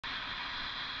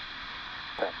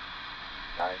10,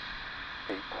 9,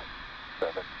 8,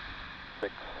 7,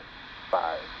 6,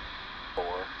 5, 4,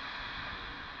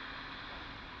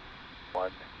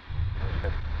 1,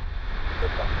 ignition,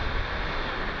 liftoff.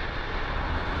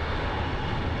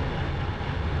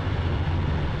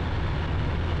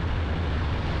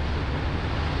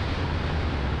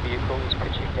 Vehicle is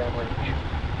pitching downrange.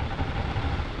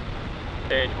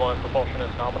 Stage 1 propulsion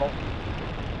is nominal.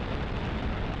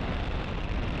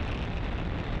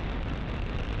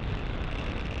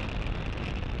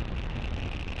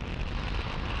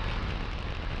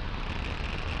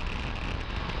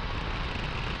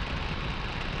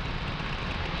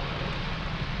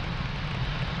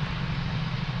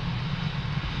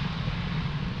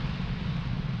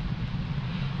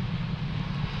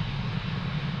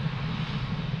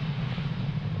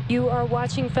 You are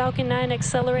watching Falcon 9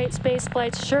 accelerate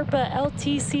spaceflight's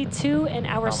Sherpa-LTC 2 and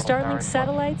our Starlink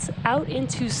satellites out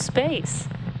into space.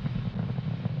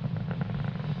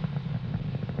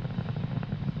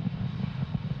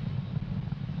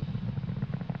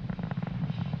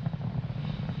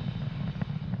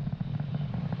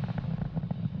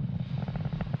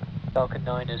 Falcon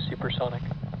 9 is supersonic.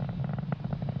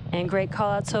 And great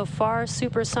call out so far.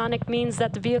 Supersonic means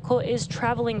that the vehicle is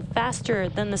traveling faster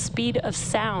than the speed of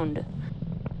sound.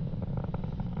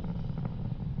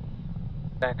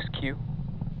 Max Q.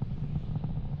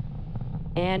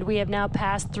 And we have now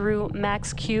passed through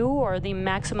max Q, or the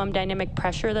maximum dynamic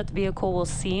pressure that the vehicle will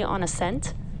see on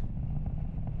ascent.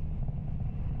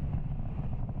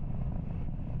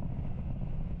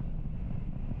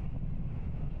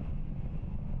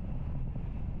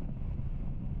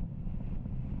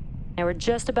 Now we're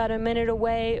just about a minute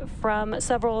away from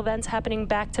several events happening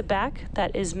back to back.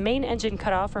 That is main engine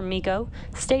cutoff, or MECO,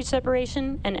 stage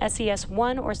separation, and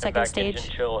SES-1, or second stage.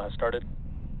 Engine chill has started.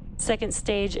 Second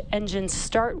stage engine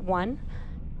start 1.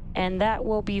 And that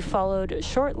will be followed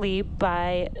shortly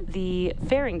by the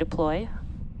fairing deploy.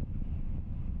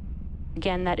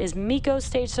 Again, that is MECO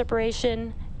stage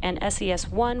separation and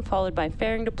SES-1, followed by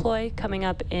fairing deploy, coming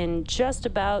up in just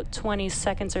about 20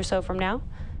 seconds or so from now.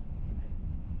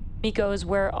 MECO is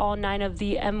where all 9 of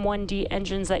the M1D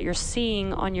engines that you're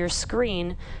seeing on your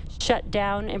screen shut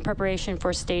down in preparation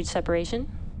for stage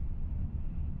separation.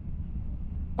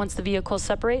 Once the vehicles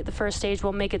separate, the first stage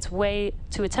will make its way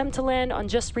to attempt to land on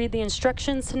Just Read the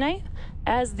Instructions tonight,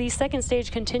 as the second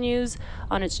stage continues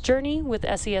on its journey with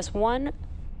SES-1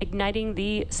 igniting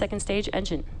the second stage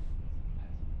engine.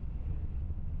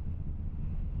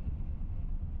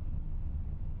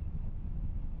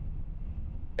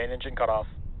 Main engine cutoff.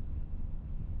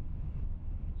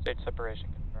 Stage separation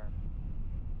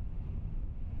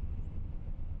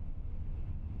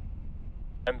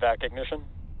confirmed. MVAC ignition.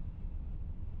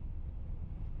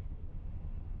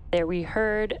 There we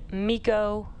heard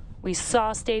MECO. We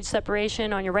saw stage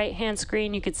separation on your right-hand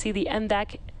screen. You could see the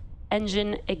MVAC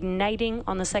engine igniting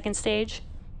on the second stage.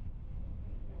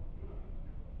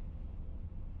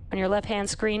 On your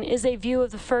left-hand screen is a view of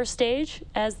the first stage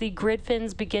as the grid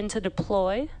fins begin to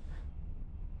deploy.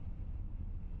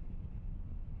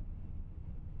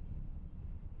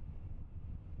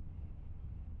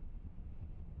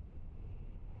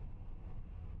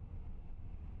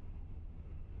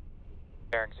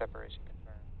 Fairing separation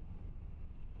confirmed.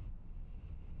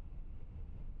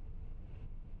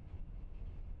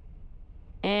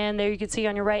 And there you can see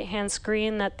on your right-hand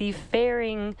screen that the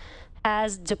fairing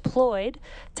has deployed.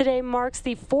 Today marks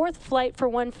the 4th flight for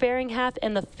one fairing half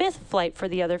and the 5th flight for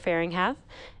the other fairing half.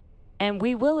 And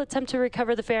we will attempt to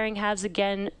recover the fairing halves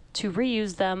again to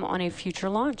reuse them on a future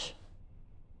launch.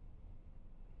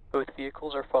 Both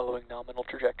vehicles are following nominal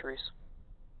trajectories.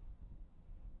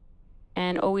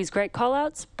 And always great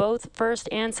callouts. Both first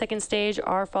and second stage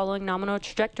are following nominal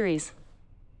trajectories.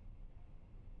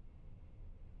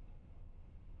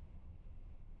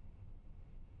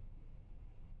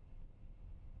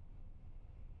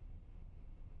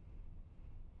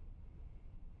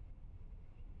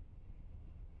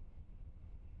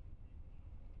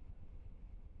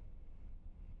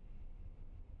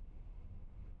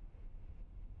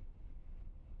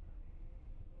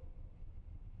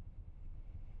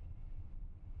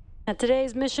 Now,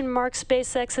 today's mission marks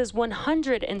SpaceX's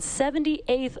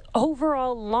 178th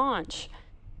overall launch.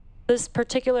 This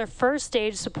particular first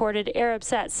stage supported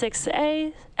Arabsat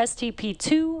 6A,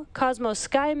 STP-2, Cosmos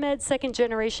SkyMed second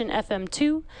generation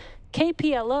FM2,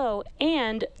 KPLO,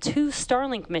 and 2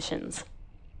 Starlink missions.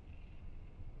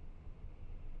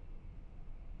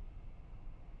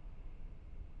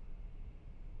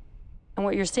 And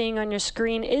what you're seeing on your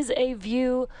screen is a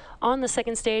view on the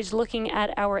second stage looking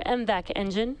at our MVAC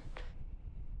engine.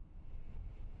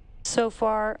 so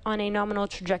far on a nominal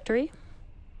trajectory.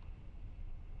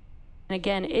 And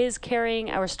again, is carrying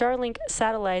our Starlink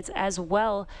satellites as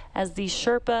well as the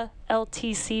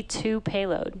Sherpa-LTC-2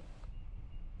 payload.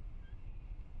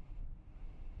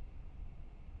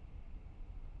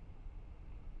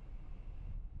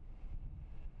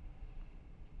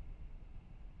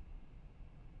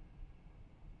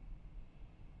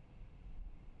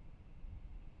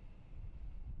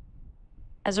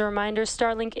 As a reminder,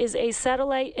 Starlink is a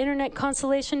satellite internet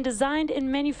constellation designed and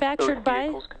manufactured Both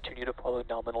vehicles continue to follow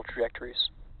nominal trajectories.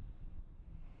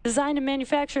 Designed and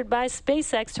manufactured by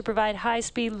SpaceX to provide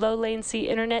high-speed, low-latency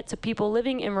internet to people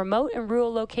living in remote and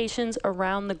rural locations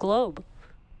around the globe.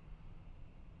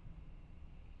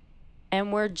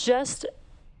 And we're just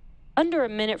under a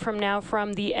minute from now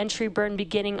from the entry burn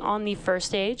beginning on the first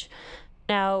stage.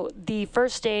 Now, the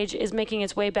first stage is making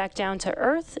its way back down to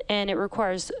Earth, and it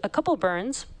requires a couple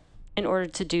burns in order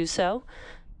to do so.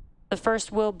 The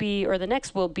first will be, or the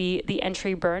next will be, the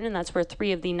entry burn, and that's where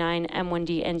 3 of the 9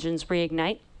 M1D engines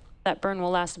reignite. That burn will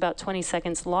last about 20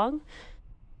 seconds long.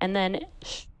 And then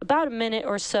about a minute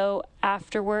or so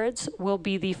afterwards will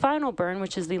be the final burn,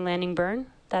 which is the landing burn.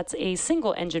 That's a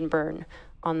single engine burn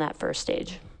on that first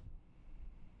stage.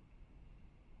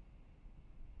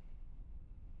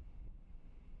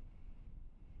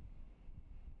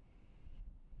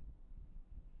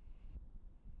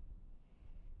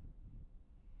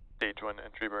 Stage 1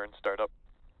 entry burn startup.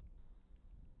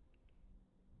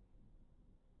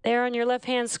 There on your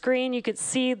left-hand screen, you could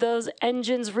see those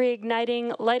engines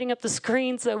reigniting, lighting up the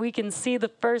screen so we can see the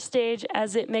first stage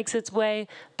as it makes its way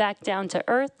back down to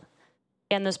Earth.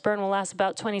 And this burn will last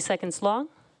about 20 seconds long.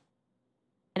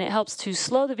 And it helps to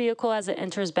slow the vehicle as it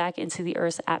enters back into the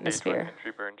Earth's atmosphere. Stage 1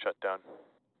 entry burn shut down.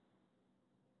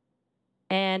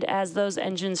 And as those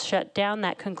engines shut down,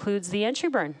 that concludes the entry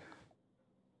burn.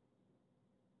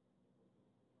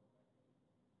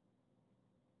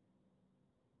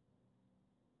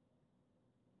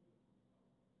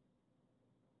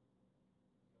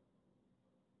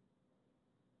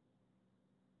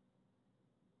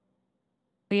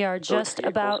 We are just Both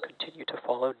vehicles about... continue to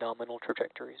follow nominal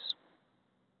trajectories.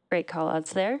 Great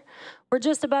call-outs there. We're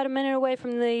just about a minute away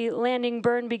from the landing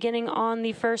burn beginning on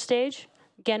the first stage.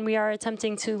 Again, we are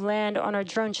attempting to land on our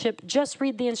drone ship. Just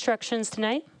read the instructions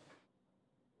tonight.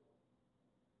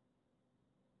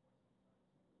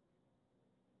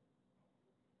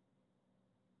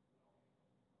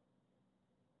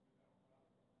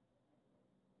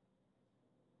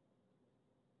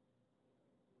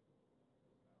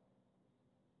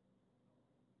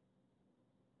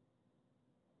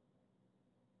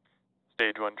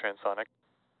 Stage 1 transonic.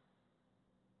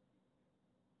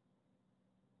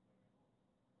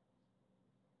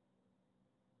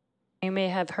 You may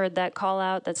have heard that call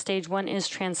out that stage 1 is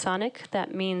transonic.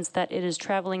 That means that it is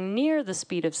traveling near the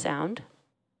speed of sound.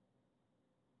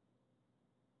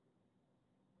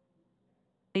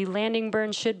 The landing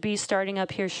burn should be starting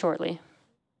up here shortly.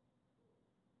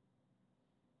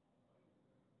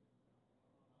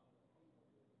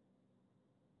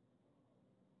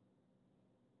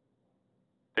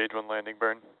 Stage 1 landing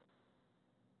burn.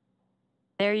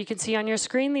 There you can see on your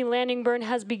screen the landing burn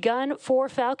has begun for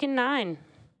Falcon 9.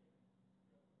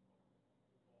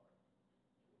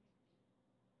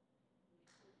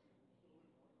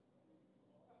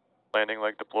 Landing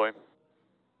leg deploy.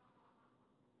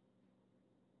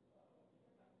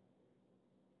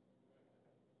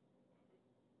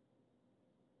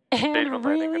 And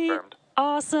really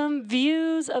awesome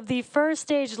views of the first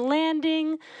stage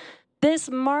landing.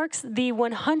 This marks the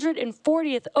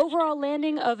 140th overall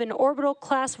landing of an orbital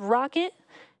class rocket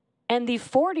and the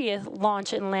 40th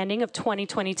launch and landing of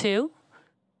 2022.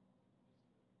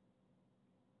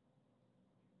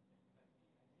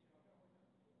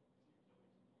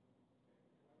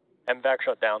 MVAC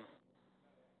shut down.